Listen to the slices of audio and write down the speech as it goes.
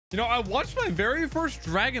You know, I watched my very first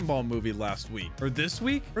Dragon Ball movie last week. Or this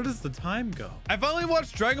week? Where does the time go? I finally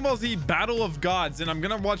watched Dragon Ball Z Battle of Gods, and I'm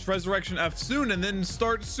gonna watch Resurrection F soon and then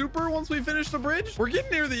start Super once we finish the bridge. We're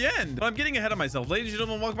getting near the end, but I'm getting ahead of myself. Ladies and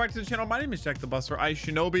gentlemen, welcome back to the channel. My name is JackTheBus, or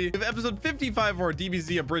ishinobi. We have episode 55 of our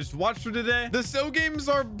DBZ Abridged watch for today. The So games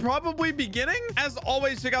are probably beginning. As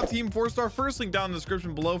always, check out Team 4-Star. First link down in the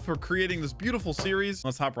description below for creating this beautiful series.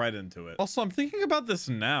 Let's hop right into it. Also, I'm thinking about this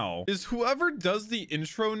now. Is whoever does the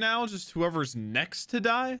intro now just whoever's next to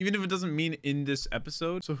die, even if it doesn't mean in this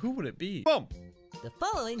episode? So who would it be? Boom. The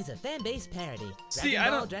following is a fan-based parody. See,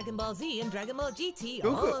 Dragon Ball Z and Dragon Ball GT,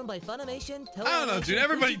 all owned by Funimation, Toei. I don't know, dude.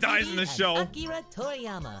 Everybody dies in this show. Akira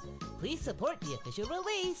Toriyama. Please support the official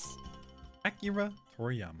release. Akira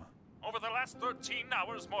Toriyama. Over the last 13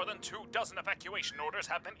 hours, more than 24 evacuation orders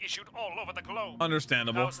have been issued all over the globe.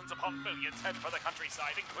 Understandable. Thousands upon millions head for the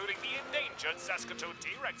countryside, including the endangered Saskatoon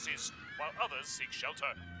T-Rexes, while others seek shelter.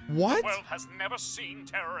 What? The world has never seen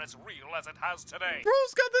terror as real as it has today.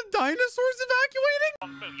 Bro's got the dinosaurs evacuating?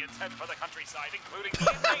 On millions head for the countryside, including the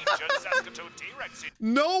endangered Saskatoon T-Rexes.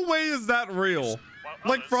 No way is that real.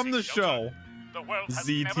 Like from the show. The world has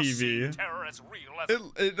ZTV. never seen terror as real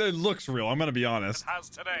as it looks real, I'm gonna be honest. it has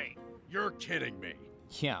today. You're kidding me.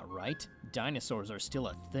 Yeah, right? Dinosaurs are still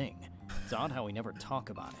a thing. It's odd how we never talk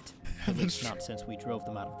about it. At least not since we drove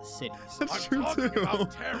them out of the cities. That's I'm true talking too.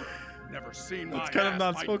 about terror. Never seen my It's kind of ass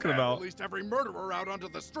not fight spoken back, about. Released every murderer out onto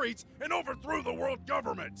the streets and overthrew the world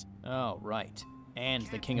government. Oh, right. And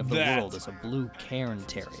the king of the That. world is a blue Cairn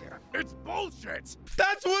Terrier. It's bullshit.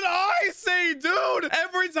 That's what I say, dude!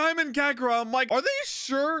 Every time in Kakarot, I'm like, are they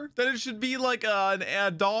sure that it should be like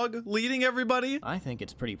a dog leading everybody? I think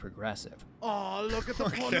it's pretty progressive. Oh, look at the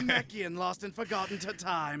poor Namekian lost and forgotten to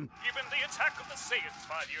time. Even the attack of the Saiyans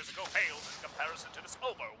 5 years ago pales in comparison to this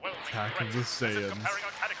overwhelming Attack of threat. the As if Saiyans. comparing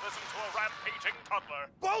a cataclysm to a rampaging toddler.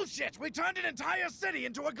 Bullshit! We turned an entire city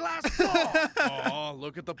into a glass claw. Oh,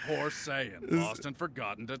 look at the poor Saiyan, lost and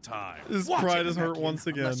forgotten to time. His Watch pride it, is hurt Namekian, once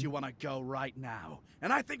again. Unless you want to go right now.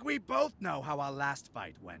 And I think we both know how our last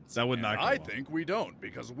fight went. That would not go I well. think we don't,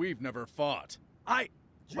 because we've never fought.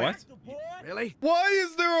 What? Really? Why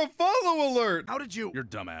is there a follow alert? How did you? Your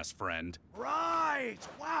dumbass friend. Right.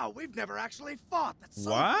 Wow, we've never actually fought. That's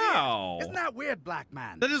so Wow. weird. Isn't that weird, black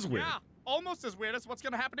man? That is weird. Yeah, almost as weird as what's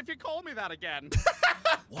gonna happen if you call me that again.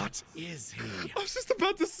 What is he? I was just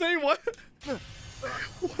about to say what?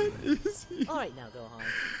 What is he? All right, now Gohan.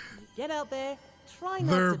 Get out there. Try not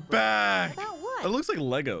They're to break. back. About what? It looks like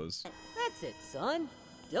Legos. That's it, son.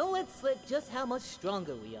 Don't let slip just how much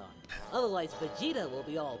stronger we are. Otherwise, Vegeta will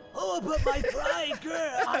be all, oh, but my pride,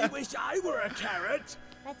 girl. I wish I were a carrot.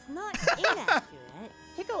 That's not inaccurate.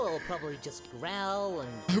 Piccolo will probably just growl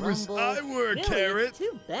and wish grumble. I were a Really, carrot. It's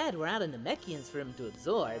too bad we're out in the Namekians for him to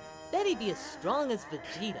absorb. Bet he'd be as strong as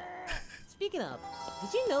Vegeta. Speaking of,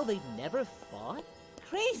 did you know they've never fought?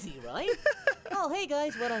 Crazy, right? Oh, hey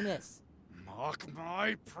guys, what'd I miss? Mock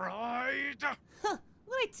my pride. Huh,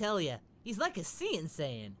 what'd I tell ya? He's like a Saiyan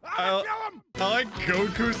saying. I'll kill him. I like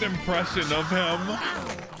Goku's impression of him.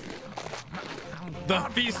 The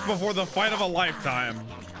feast before the fight of a lifetime.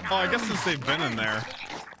 Oh, I guess since they've been in there.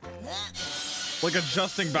 Like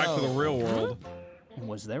adjusting back to the real world. And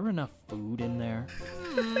was there enough food in there?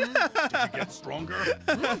 Did you get stronger?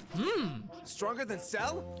 Stronger than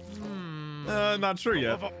Cell? Not sure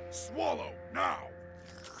yet. Swallow now.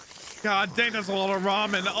 God dang, that's a lot of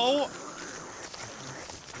ramen. Oh.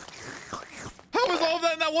 How was all of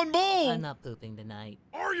that in that one bowl? I'm not pooping tonight.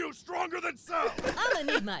 Are you stronger than Cell? I'm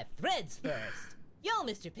gonna need my threads first. Yo,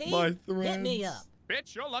 Mr. P, My hit me threads. up.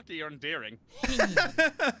 Bitch, you're lucky you're endearing.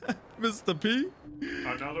 Mr. P?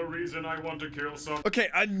 Another reason I want to kill some. Okay,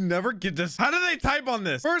 I never get this. How do they type on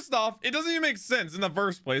this? First off, it doesn't even make sense in the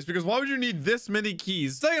first place because why would you need this many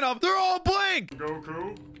keys? Second off, they're all blank.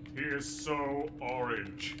 Goku, he is so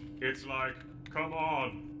orange. It's like, come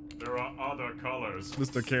on. There are other colors.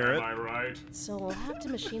 Mr. Carrot. Am I right? So we'll have to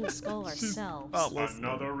machine the skull ourselves. Oh, listen.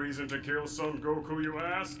 Another reason to kill Son Goku, you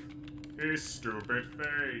ask? His stupid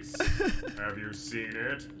face. Have you seen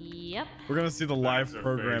it? Yep. We're gonna see the live That's a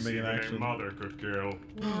programming face in even a action. mother could kill.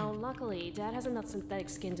 Well, luckily, Dad has enough synthetic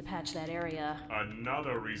skin to patch that area.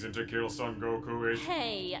 Another reason to kill Son Goku is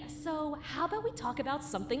Hey, so how about we talk about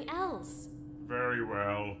something else? very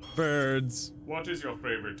well. Birds. What is your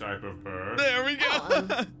favorite type of bird? There we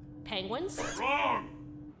go. Penguins? Wrong!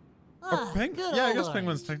 Ah, Peng- good yeah, I old guess orange.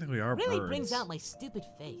 penguins technically are Really birds. brings out my stupid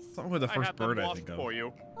face. Something with the I first had them bird I washed think of. for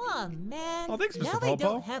you. Oh man. Oh, thanks, Mr. Now they Popo.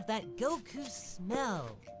 don't have that Goku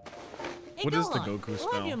smell. Hey, What is the Gohan, Goku We'll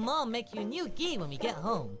smell? have your mom make you a new gi when we get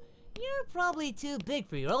home. You're probably too big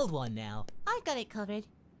for your old one now. I've got it covered.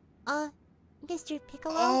 Mr.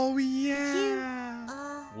 Piccolo? Oh,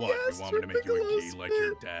 yeah. What, Yes, you want me to make you a gi like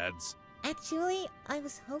your dad's? Actually, I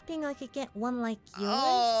was hoping I could get one like yours.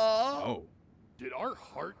 Oh. Did our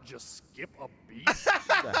heart just skip a beat?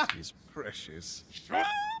 That is precious. Shut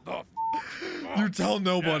the f You tell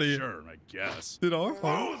nobody. Yeah, sure, I guess. Did our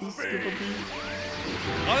heart just skip a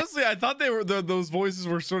beat? Honestly, I thought they were those voices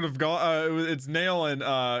were sort of it's Nail and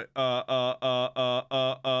I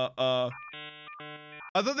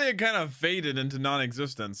thought they had kind of faded into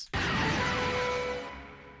non-existence.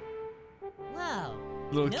 Wow.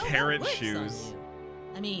 Little No, that carrot works on shoes. you.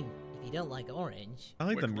 I mean, if you don't like orange. I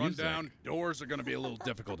like the Quick music. rundown, doors are gonna be a little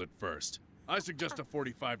difficult at first. I suggest a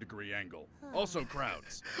 45-degree angle. Also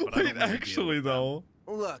crowds. But I Wait, don't really actually deal with them.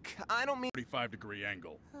 though. Look, I don't mean 45-degree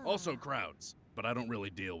angle. Also crowds. But I don't really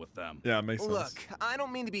deal with them. Yeah, it makes sense. look, I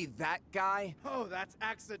don't mean to be that guy, Oh, that's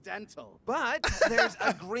accidental. but there's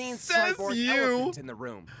a green Says cyborg you. elephant in the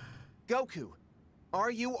room. Goku, are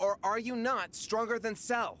you or are you not stronger than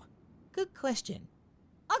Cell? Good question.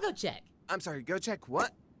 I'll go check. I'm sorry, go check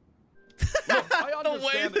what? Look, I The way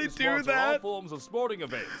understand they that you do sponsor all that. forms of sporting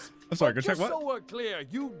events. I'm sorry, But go check just what? so we're clear,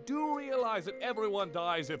 you do realize that everyone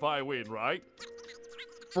dies if I win, right?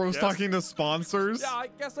 Bro's Yes. talking to sponsors. Yeah, I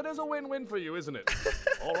guess it is a win-win for you, isn't it?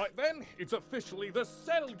 All right then, it's officially the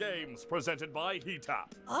Cell Games presented by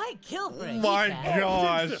Heat-Up. I'd kill for a My heat pad.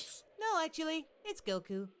 gosh. Jesus! No, actually, it's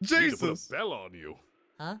Goku. Need to put Jesus. a bell on you.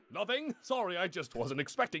 Huh? Nothing. Sorry, I just wasn't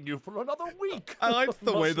expecting you for another week. I liked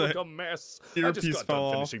the Must way the look a mess. I earpiece just got fell done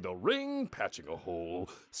off. finishing the ring, patching a hole.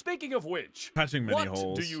 Speaking of which, Patching many what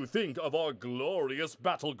holes. do you think of our glorious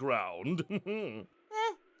battleground?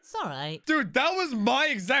 It's alright. Dude, that was my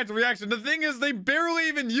exact reaction. The thing is, they barely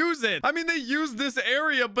even use it. I mean, they use this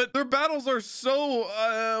area, but their battles are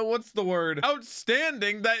so, what's the word?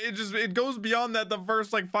 Outstanding that it goes beyond that the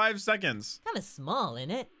first, like, 5 seconds. Kind of small, in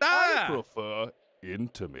it? I Ah! prefer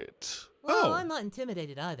intimate. Well, Oh. I'm not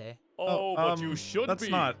intimidated either. Oh, but you should that's be.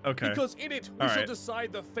 not- okay. Because in it, we All shall right.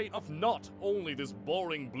 decide the fate of not only this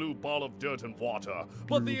boring blue ball of dirt and water,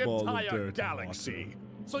 but Blue the ball of dirt entire and galaxy.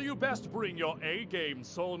 So you best bring your A-game,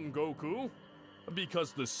 Son Goku,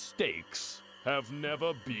 because the stakes have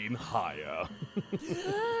never been higher.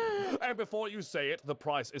 And before you say it, the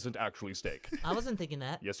price isn't actually steak. I wasn't thinking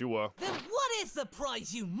that. Yes, you were. Then what is the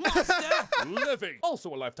price, you monster? Living.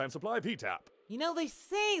 Also a lifetime supply of Heat-Up. You know, they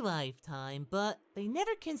say lifetime, but they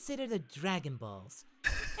never consider the Dragon Balls.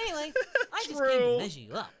 Anyway, I just came True. to measure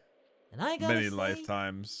you up. And I gotta Many say,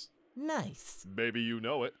 lifetimes. nice. Maybe you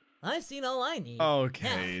know it. I've seen all I need.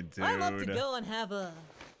 Okay, Now, I'd love to dude. go and have a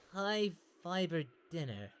high-fiber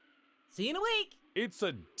dinner. See you in a week. It's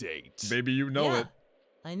a date. Maybe you know yeah, it.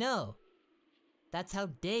 I know. That's how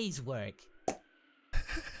days work.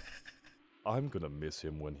 I'm gonna miss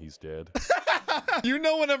him when he's dead. You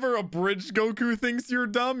know, whenever a bridge Goku thinks you're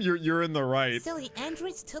dumb, you're in the right. Silly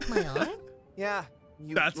androids took my arm? Yeah,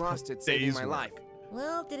 you That's lost how it saving days my work. life.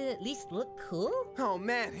 Well, did it at least look cool? Oh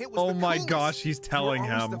man, it was Oh the my coolest. gosh, he's telling you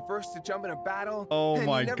were always him. the first to jump in a battle. Oh and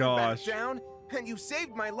my you never gosh. backed down, and you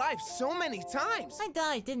saved my life so many times. I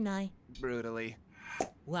died, didn't I? Brutally.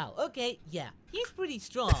 Wow, okay, yeah. He's pretty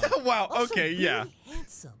strong. Wow, Also okay, really yeah.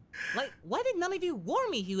 handsome. Like, why did none of you warn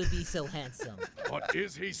me he would be so handsome? But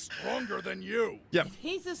is he stronger than you? Yep. If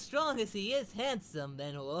he's as strong as he is handsome,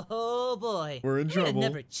 then oh boy. We're in I'm gonna trouble.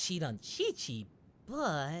 never cheat on Chi-Chi,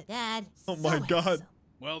 but Dad, Oh so my God. handsome.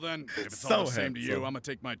 Well then, if it's So all the same to you, handsome. I'm gonna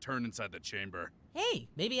take my turn inside the chamber. Hey,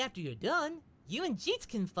 maybe after you're done, you and Jeets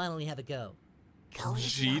can finally have a go. Go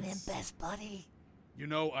easy on him, Jeets? best buddy. You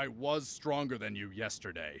know, I was stronger than you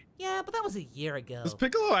yesterday. Yeah, but that was a year ago. Does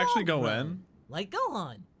Piccolo actually go Grown. in? Like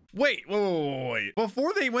Gohan. Wait.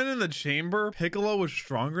 Before they went in the chamber, Piccolo was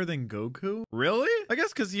stronger than Goku? Really? I guess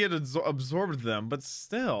because he had absorbed them, but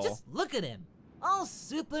still. Just look at him. All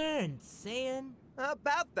super and Saiyan.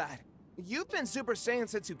 About that, you've been Super Saiyan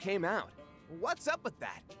since you came out. What's up with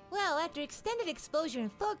that? Well, after extended exposure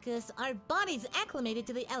and focus, our bodies acclimated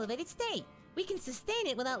to the elevated state. We can sustain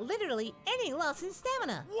it without literally any loss in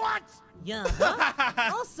stamina. What? Yeah.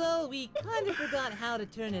 Huh? Also, we kind of forgot how to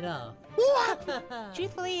turn it off. What?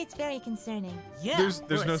 Truthfully, it's very concerning. Yeah. There's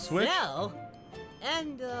for no a switch? cell.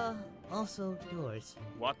 And also doors.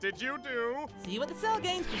 What did you do? See you at the Cell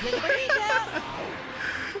Games presented by Rita.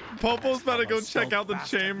 Popo's about to go I'm a check slow out the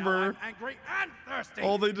bastard. Now chamber. I'm angry and thirsty.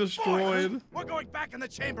 All they destroyed. Boys, we're going back in the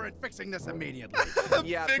chamber and fixing this immediately.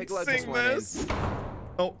 Yeah, Piccolo just Fixing went in. this.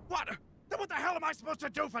 Oh, What? Then what the hell am I supposed to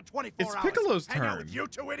do for 24 It's hours? Piccolo's Hang out turn. with you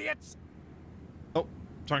two idiots? oh,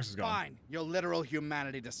 Trunks is gone. Fine. Your literal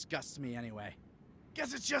humanity disgusts me anyway.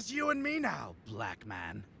 Guess it's just you and me now, black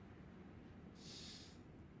man.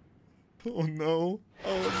 Oh no.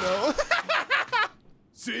 Oh no.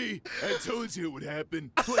 See? I told you it would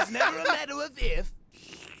happen. Twas never a matter of if,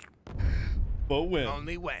 But when?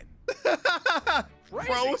 only when.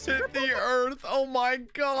 Bro hit the earth. Oh my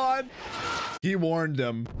god. He warned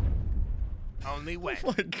him. Only when.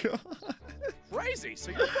 Oh my god. Crazy.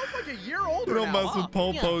 So you're both like a year older Don't now, mess huh? with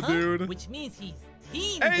Popo, dude. Which means he's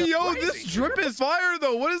teen. Hey, yo, crazy. this drip is fire,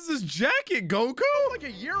 though. What is this jacket, Goku? Like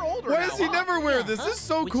a year older Why now, does he huh? never wear this? This is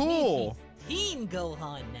so Which cool. means he's teen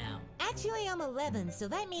Gohan now. Actually, I'm 11, so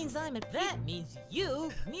that means That means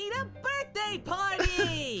you need a birthday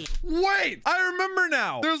party! Wait, I remember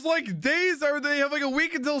now. There's like days where they have like a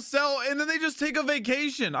week until Cell, and then they just take a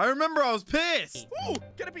vacation. I remember I was pissed. Ooh,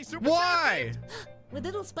 can it be Super Why? With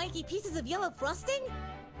little spiky pieces of yellow frosting?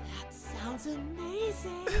 That sounds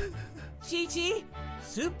amazing! Chi-Chi,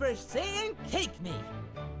 Super Saiyan Cake Me!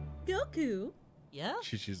 Goku, Yeah?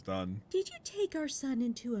 Chi-Chi's done. did you take our son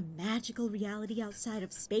into a magical reality outside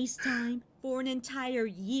of space-time for an entire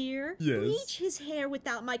year? Yes. Bleach his hair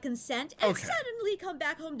without my consent and Okay. suddenly come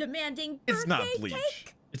back home demanding birthday It's not bleach.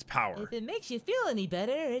 cake? It's power. If it makes you feel any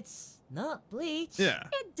better, it's not bleach. Yeah.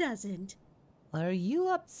 It doesn't. Are you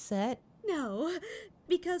upset? No,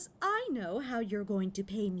 because I know how you're going to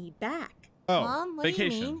pay me back. Oh, Mom, what do you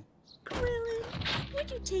vacation. mean? Krillin,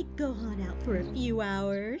 would you take Gohan out for a few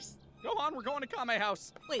hours? Go on, we're going to Kame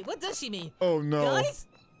House. Wait, what does she mean? Oh no. Guys?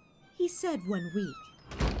 He said 1 week,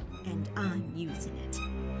 and I'm using it.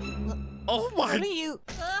 Oh my. What are you?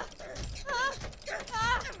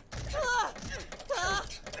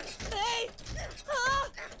 Hey!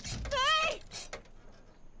 Hey!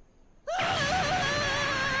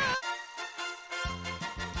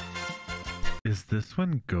 Is this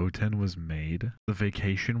when GOTEN was made? The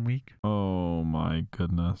vacation week? Oh my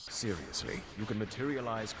goodness. Seriously, you can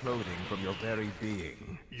materialize clothing from your very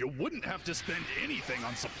being. You wouldn't have to spend anything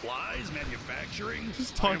on supplies, manufacturing.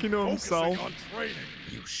 Just talking to himself. On training.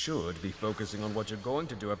 You should be focusing on what you're going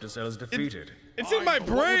to do after Cell is defeated. It's in my What would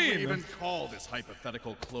we brain. even call this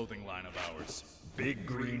hypothetical clothing line of ours? Big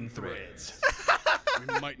green threads.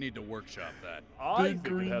 We might need to workshop that. I think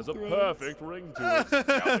it has a perfect ring to it.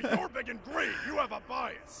 Now that you're big and green, you have a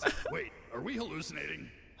bias. Wait, are we hallucinating?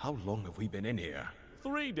 How long have we been in here?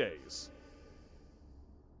 3 days.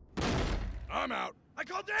 I'm out. I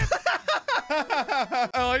called dibs. I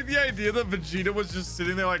like the idea that Vegeta was just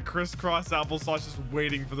sitting there like crisscross applesauce, just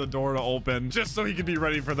waiting for the door to open, just so he could be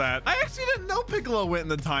ready for that. I actually didn't know Piccolo went in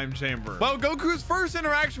the time chamber. Well, Goku's first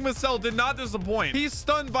interaction with Cell did not disappoint. He's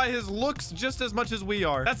stunned by his looks just as much as we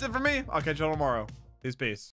are. That's it for me. I'll catch y'all tomorrow. Peace.